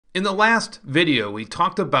In the last video, we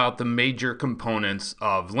talked about the major components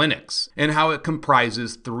of Linux and how it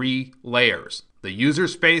comprises three layers: the user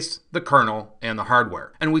space, the kernel, and the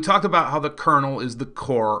hardware. And we talked about how the kernel is the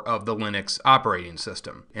core of the Linux operating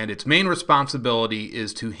system, and its main responsibility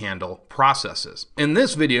is to handle processes. In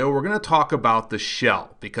this video, we're going to talk about the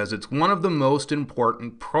shell, because it's one of the most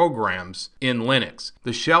important programs in Linux.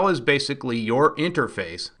 The shell is basically your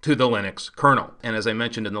interface to the Linux kernel. And as I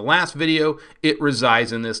mentioned in the last video, it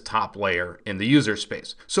resides in this top layer in the user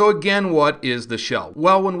space. So again, what is the shell?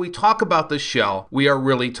 Well, when we talk about the shell, we are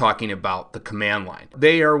really talking about the command line.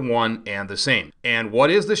 They are one and the same. And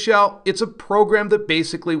what is the shell? It's a program that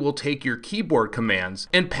basically will take your keyboard commands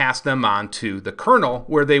and pass them on to the kernel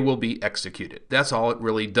where they will be executed. That's all it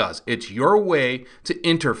really does. It's your way to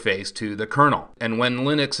interface to the kernel. And when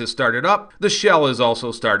Linux is started up, the shell is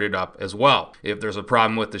also started up as well. If there's a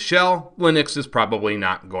problem with the shell, Linux is probably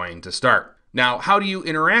not going to start. Now, how do you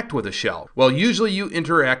interact with a shell? Well, usually you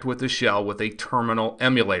interact with the shell with a terminal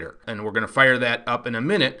emulator, and we're going to fire that up in a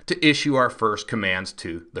minute to issue our first commands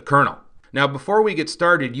to the kernel. Now, before we get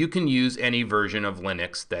started, you can use any version of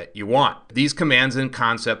Linux that you want. These commands and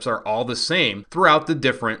concepts are all the same throughout the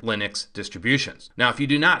different Linux distributions. Now, if you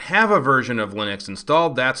do not have a version of Linux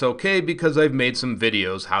installed, that's okay, because I've made some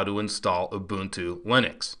videos how to install Ubuntu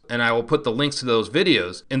Linux. And I will put the links to those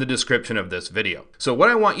videos in the description of this video. So what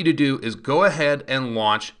I want you to do is go ahead and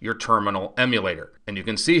launch your terminal emulator. And you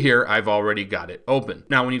can see here, I've already got it open.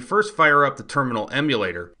 Now, when you first fire up the terminal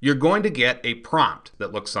emulator, you're going to get a prompt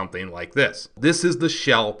that looks something like this. This is the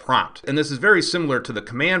shell prompt. And this is very similar to the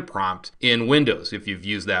command prompt in Windows, if you've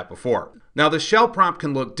used that before. Now, the shell prompt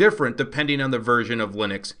can look different depending on the version of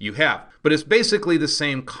Linux you have, but it's basically the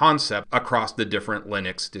same concept across the different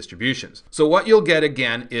Linux distributions. So what you'll get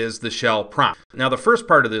again is the shell prompt. Now, the first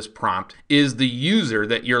part of this prompt is the user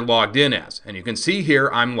that you're logged in as. And you can see here,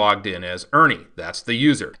 I'm logged in as Ernie. That's the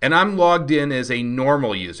user. And I'm logged in as a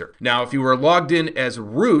normal user. Now, if you were logged in as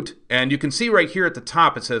root, and you can see right here at the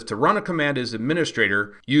top, it says to run a command as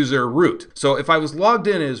administrator, user root. So if I was logged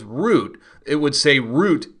in as root, it would say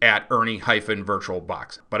root at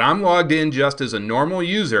Ernie-VirtualBox. But I'm logged in just as a normal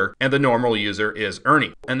user, and the normal user is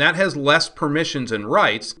Ernie. And that has less permissions and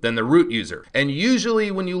rights than the root user. And usually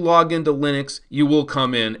when you log into Linux, you will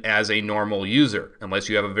come in as a normal user, unless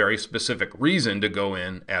you have a very specific reason to go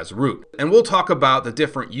in as root. And we'll talk about the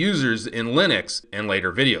different users in Linux in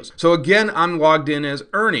later videos. So again, I'm logged in as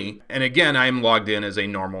Ernie, and again, I'm logged in as a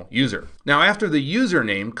normal user. Now, after the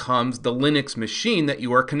username comes the Linux machine that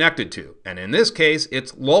you are connected to. And in this case,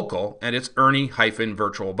 it's local, and it's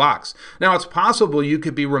Ernie-VirtualBox. Now, it's possible you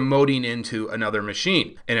could be remoting into another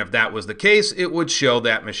machine. And if that was the case, it would show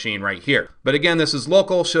that machine right here. But again, this is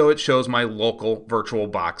local, so it shows my local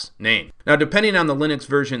VirtualBox name. Now, depending on the Linux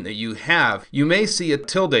version that you have, you may see a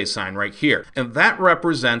tilde sign right here. And that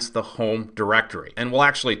represents the home directory. And we'll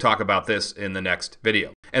actually talk about this in the next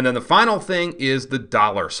video. And then the final thing is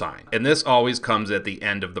the $sign. And this always comes at the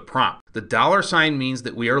end of the prompt. The $sign means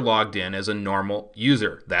that we are logged in as a normal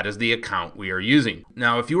user. That is the account we are using.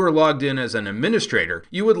 Now, if you were logged in as an administrator,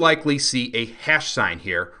 you would likely see a hash sign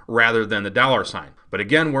here rather than the $sign. But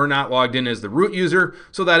again, we're not logged in as the root user,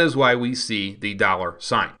 so that is why we see the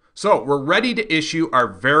 $sign. So we're ready to issue our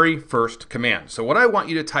very first command. So what I want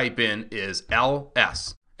you to type in is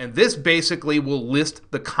ls. And this basically will list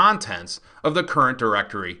the contents of the current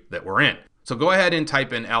directory that we're in. So go ahead and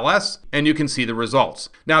type in ls, and you can see the results.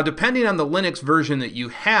 Now, depending on the Linux version that you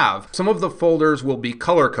have, some of the folders will be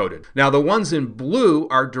color-coded. Now, the ones in blue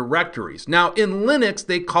are directories. Now, in Linux,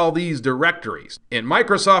 they call these directories. In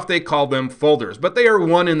Microsoft, they call them folders, but they are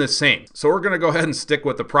one and the same. So we're going to go ahead and stick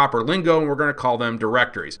with the proper lingo, and we're going to call them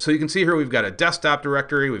directories. So you can see here we've got a desktop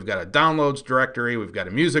directory, we've got a downloads directory, we've got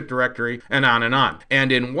a music directory, and on and on.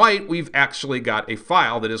 And in white, we've actually got a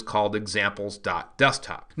file that is called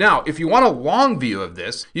examples.desktop. Now, if you want to long view of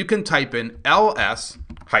this, you can type in ls-l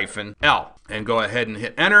and go ahead and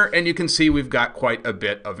hit enter, and you can see we've got quite a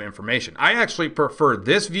bit of information. I actually prefer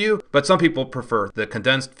this view, but some people prefer the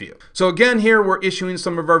condensed view. So again, here we're issuing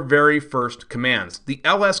some of our very first commands. The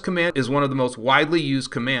ls command is one of the most widely used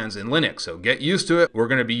commands in Linux, so get used to it. We're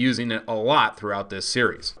going to be using it a lot throughout this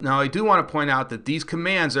series. Now, I do want to point out that these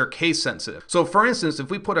commands are case sensitive. So for instance, if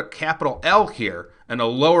we put a capital L here and a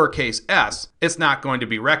lowercase s, it's not going to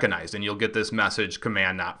be recognized, and you'll get this message,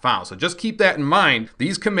 command not found. So just keep that in mind.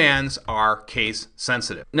 These commands are case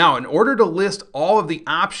sensitive. Now, in order to list all of the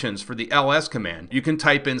options for the ls command, you can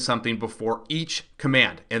type in something before each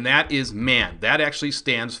command, and that is man. That actually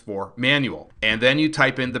stands for manual. And then you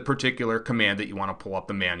type in the particular command that you want to pull up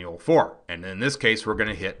the manual for. And in this case, we're going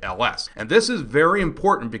to hit ls. And this is very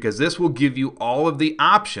important because this will give you all of the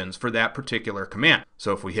options for that particular command.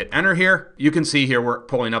 So if we hit enter here, you can see here we're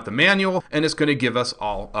pulling up the manual, and it's going to give us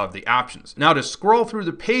all of the options. Now, to scroll through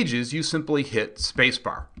the pages, you simply hit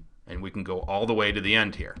spacebar, and we can go all the way to the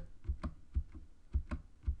end here.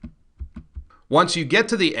 Once you get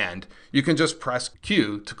to the end, you can just press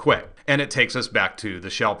Q to quit, and it takes us back to the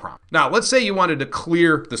shell prompt. Now, let's say you wanted to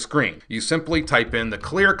clear the screen. You simply type in the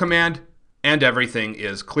clear command, and everything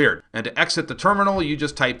is cleared. And to exit the terminal, you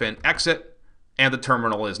just type in exit, and the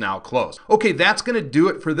terminal is now closed. Okay, that's going to do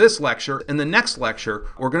it for this lecture. In the next lecture,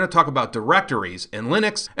 we're going to talk about directories in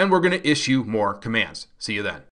Linux, and we're going to issue more commands. See you then.